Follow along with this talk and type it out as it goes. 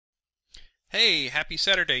Hey, happy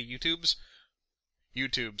Saturday, YouTubes.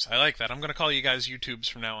 YouTubes, I like that. I'm going to call you guys YouTubes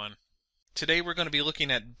from now on. Today we're going to be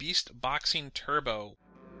looking at Beast Boxing Turbo.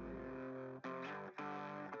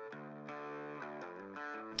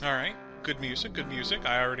 Alright, good music, good music.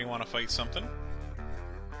 I already want to fight something.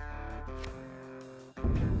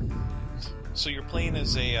 So you're playing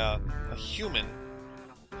as a human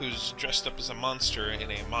who's dressed up as a monster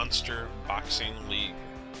in a monster boxing league.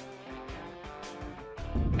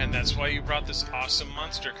 And that's why you brought this awesome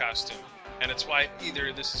monster costume. And it's why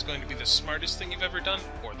either this is going to be the smartest thing you've ever done,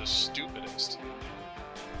 or the stupidest.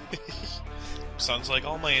 Sounds like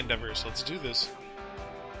all my endeavors. Let's do this.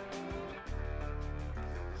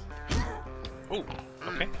 Oh,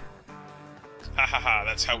 okay. Ha ha ha,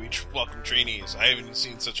 that's how we welcome trainees. I haven't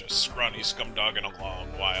seen such a scrawny scumdog in a long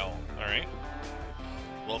while. Alright.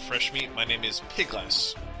 Well, fresh meat, my name is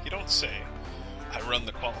Pigless. You don't say. I run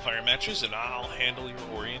the qualifier matches, and I'll handle your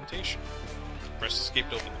orientation. Press escape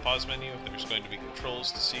to open the pause menu if there's going to be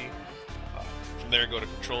controls to see. From there, go to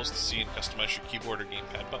controls to see and customize your keyboard or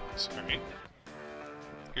gamepad buttons. Alright.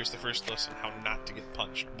 Here's the first lesson, how not to get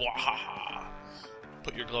punched. Bwahaha!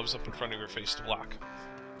 Put your gloves up in front of your face to block.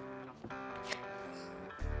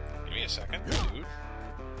 Give me a second, dude.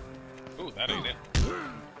 Ooh, that ain't it.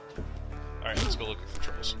 Alright, let's go look at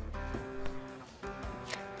controls.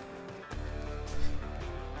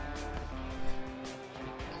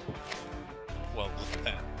 Well, look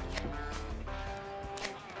at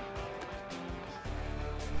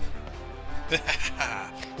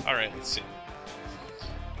that. Alright, let's see.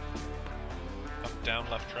 Up, down,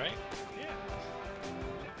 left, right. Yeah.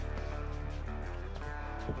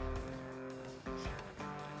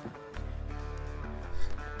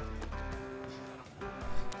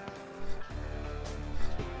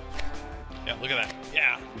 Yeah, look at that.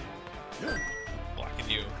 Yeah. Blocking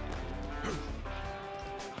you.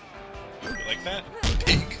 You like that?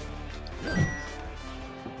 Pig!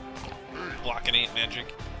 Blocking ain't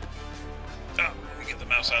magic. Oh, let me get the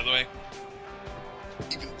mouse out of the way.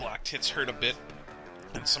 Even blocked hits hurt a bit,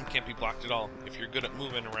 and some can't be blocked at all. If you're good at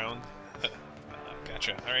moving around...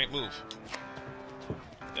 Gotcha. Alright, move.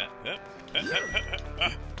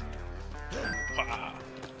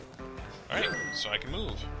 Alright, so I can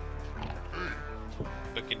move.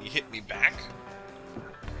 But can you hit me back?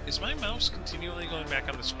 Is my mouse continually going back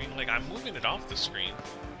on the screen? Like, I'm moving it off the screen.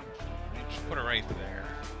 Let me just put it right there.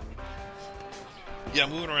 Yeah,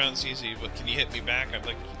 moving around's easy, but can you hit me back? I'd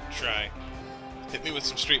like to try. Hit me with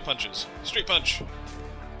some straight punches. Straight punch!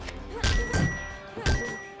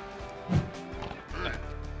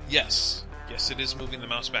 Yes. Yes, it is moving the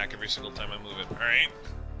mouse back every single time I move it. Alright.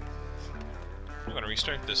 I'm going to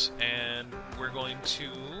restart this, and we're going to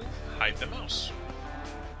hide the mouse.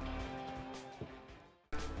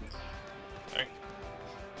 Alright.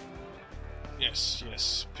 Yes,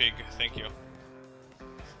 yes, pig, thank you.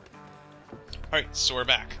 Alright, so we're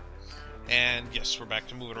back. And yes, we're back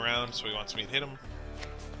to moving around, so he wants me to hit him.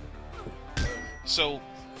 So,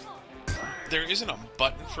 there isn't a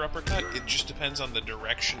button for uppercut, it just depends on the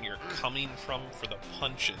direction you're coming from for the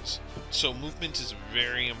punches. So movement is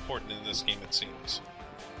very important in this game, it seems.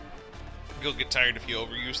 You'll get tired if you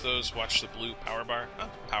overuse those. Watch the blue power bar. Oh,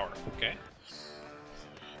 power, okay.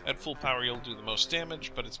 At full power, you'll do the most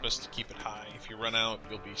damage, but it's best to keep it high. If you run out,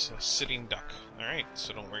 you'll be a sitting duck. Alright,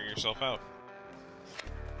 so don't wear yourself out.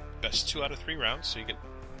 Best 2 out of 3 rounds, so you get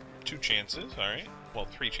 2 chances, alright? Well,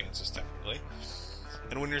 3 chances, technically.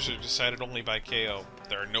 And winners are decided only by KO.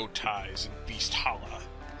 There are no ties in Beast Holla.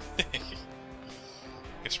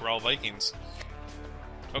 Guess we're all Vikings.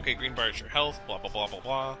 Okay, green bar is your health, blah blah blah blah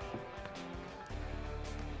blah.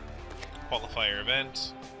 Qualifier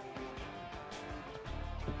event.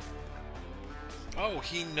 Oh,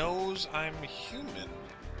 he knows I'm human.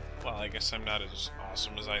 Well, I guess I'm not as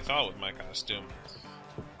awesome as I thought with my costume.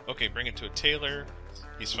 Okay, bring it to a tailor.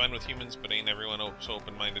 He's fine with humans, but ain't everyone so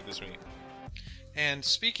open-minded as me. And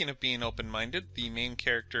speaking of being open-minded, the main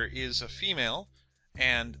character is a female,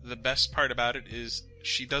 and the best part about it is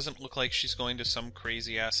she doesn't look like she's going to some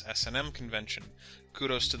crazy-ass S&M convention.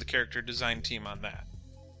 Kudos to the character design team on that.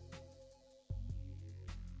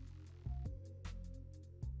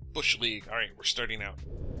 Bush League. Alright, we're starting out.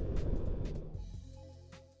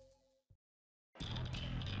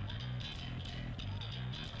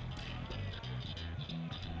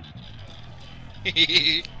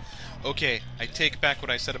 Okay, I take back what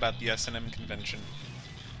I said about the S&M convention.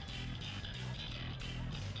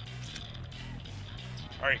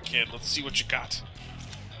 Alright, kid, let's see what you got.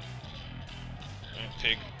 Alright,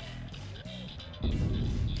 pig.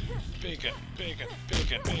 Bacon, bacon,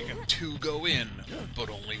 bacon, bacon. 2 go in, but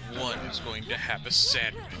only 1 is going to have a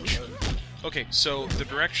sandwich. Okay, so the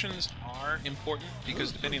directions are important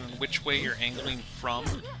because depending on which way you're angling from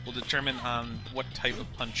will determine on what type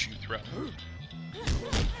of punch you throw.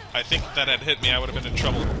 I think if that had hit me, I would have been in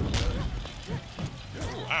trouble. Ooh,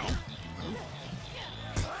 ow.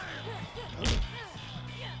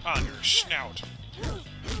 On your snout.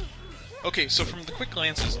 Okay, so from the quick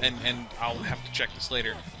glances, and I'll have to check this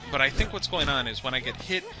later, but I think what's going on is when I get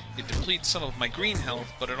hit, it depletes some of my green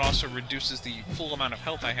health, but it also reduces the full amount of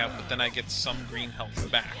health I have, but then I get some green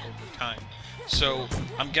health back over time. So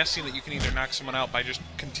I'm guessing that you can either knock someone out by just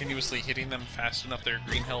continuously hitting them fast enough their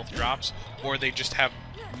green health drops, or they just have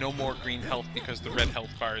no more green health because the red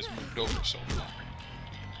health bar is moved over so far.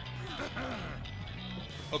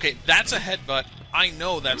 Okay, that's a headbutt. I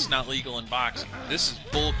know that's not legal in boxing. This is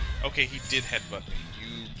bull... Okay, he did headbutt me.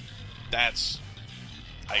 That's,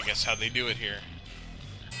 I guess, how they do it here.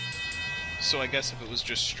 So I guess if it was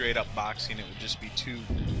just straight up boxing, it would just be too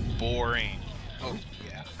boring. Oh,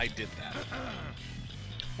 yeah, I did that.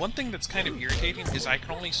 One thing that's kind of irritating is I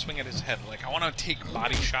can only swing at his head. Like, I want to take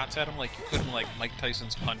body shots at him like you could in, like, Mike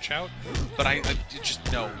Tyson's Punch-Out, but I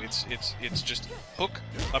just, no, it's just hook,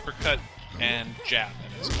 uppercut, and jab,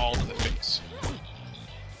 and it's all to the face.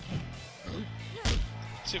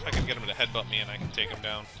 Let's see if I can get him to headbutt me and I can take him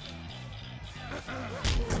down.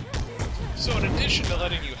 So in addition to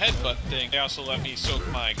letting you headbutt things, they also let me soak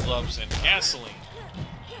my gloves in gasoline.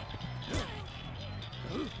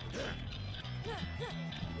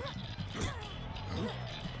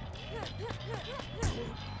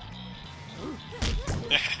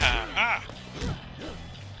 Ah!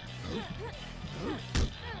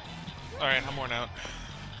 Alright, I'm worn out.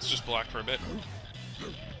 Let's just block for a bit.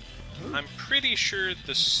 I'm pretty sure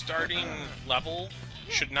the starting level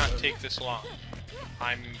should not take this long.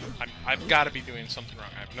 I've got to be doing something wrong.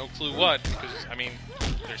 I have no clue what, because, I mean,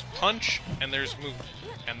 there's punch, and there's movement,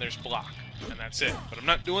 and there's block, and that's it. But I'm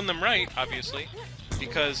not doing them right, obviously,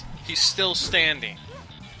 because he's still standing.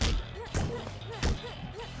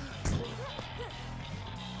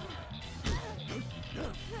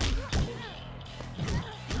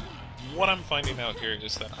 What I'm finding out here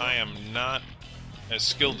is that I am not as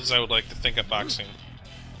skilled as I would like to think at boxing.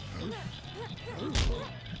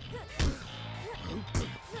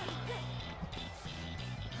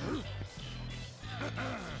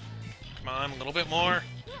 Come on, a little bit more.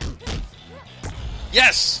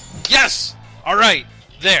 Yes! Yes! Alright,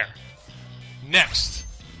 there. Next.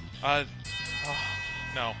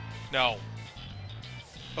 No. No.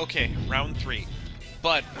 Okay, round 3.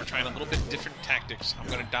 But we're trying a little bit different tactics. I'm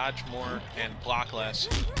going to dodge more and block less,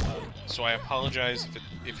 so I apologize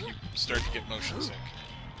if you start to get motion sick.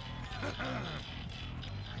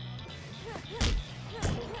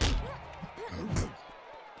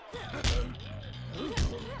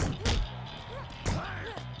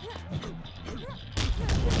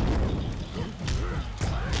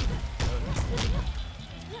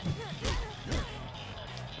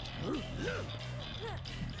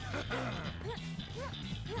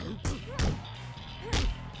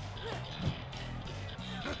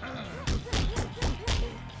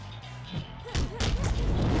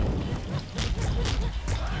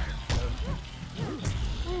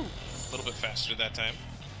 Faster that time.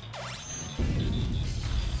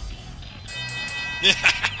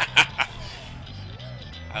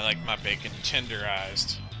 I like my bacon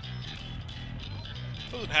tenderized.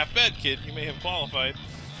 Wasn't half bad, kid. You may have qualified.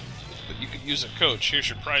 But you could use a coach. Here's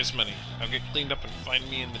your prize money. Now get cleaned up and find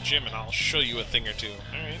me in the gym and I'll show you a thing or two.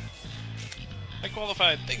 Alright. I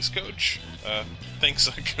qualified. Thanks, coach. Thanks,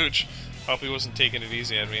 coach. Hope he wasn't taking it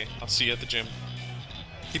easy on me. I'll see you at the gym.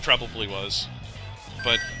 He probably was.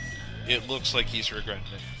 But it looks like he's regretting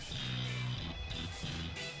it.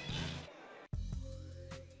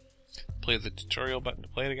 Play the tutorial button to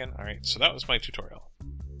play it again. Alright, so that was my tutorial.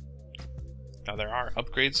 Now there are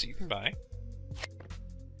upgrades that you can buy.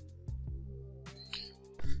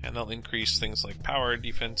 And they'll increase things like power,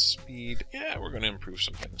 defense, speed. Yeah, we're going to improve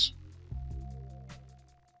some things.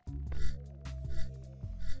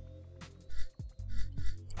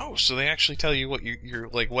 Oh, so they actually tell you what you're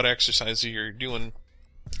like, what exercises you're doing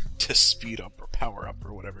to speed up or power up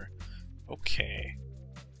or whatever. Okay.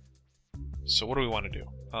 So what do we want to do?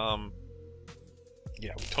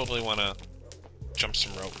 Yeah, we totally want to jump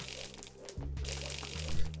some rope.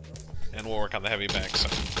 And we'll work on the heavy back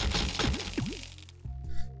side.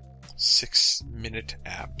 6-minute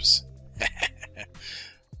abs.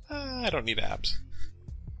 I don't need abs.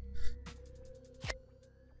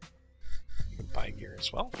 You can buy gear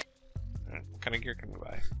as well. What kind of gear can we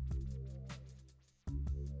buy?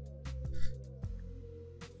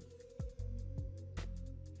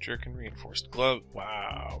 Jerkin reinforced glove.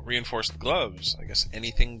 Wow, reinforced gloves. I guess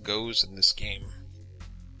anything goes in this game.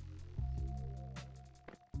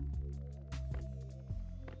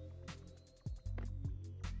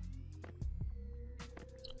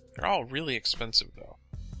 They're all really expensive, though.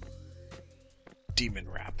 Demon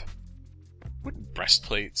wrap. Wooden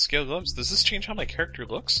breastplate. Scale gloves. Does this change how my character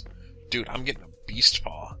looks? Dude, I'm getting a beast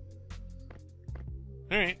paw.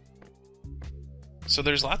 Alright. So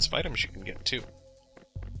there's lots of items you can get, too.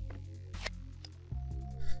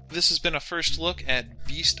 This has been a first look at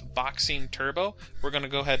Beast Boxing Turbo. We're going to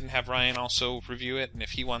go ahead and have Ryan also review it, and if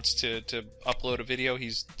he wants to upload a video,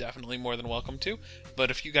 he's definitely more than welcome to.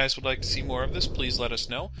 But if you guys would like to see more of this, please let us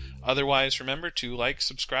know. Otherwise, remember to like,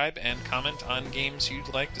 subscribe, and comment on games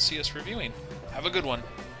you'd like to see us reviewing. Have a good one.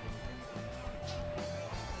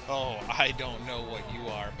 Oh, I don't know what you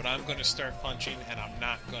are, but I'm going to start punching, and I'm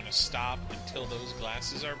not going to stop until those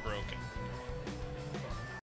glasses are broken.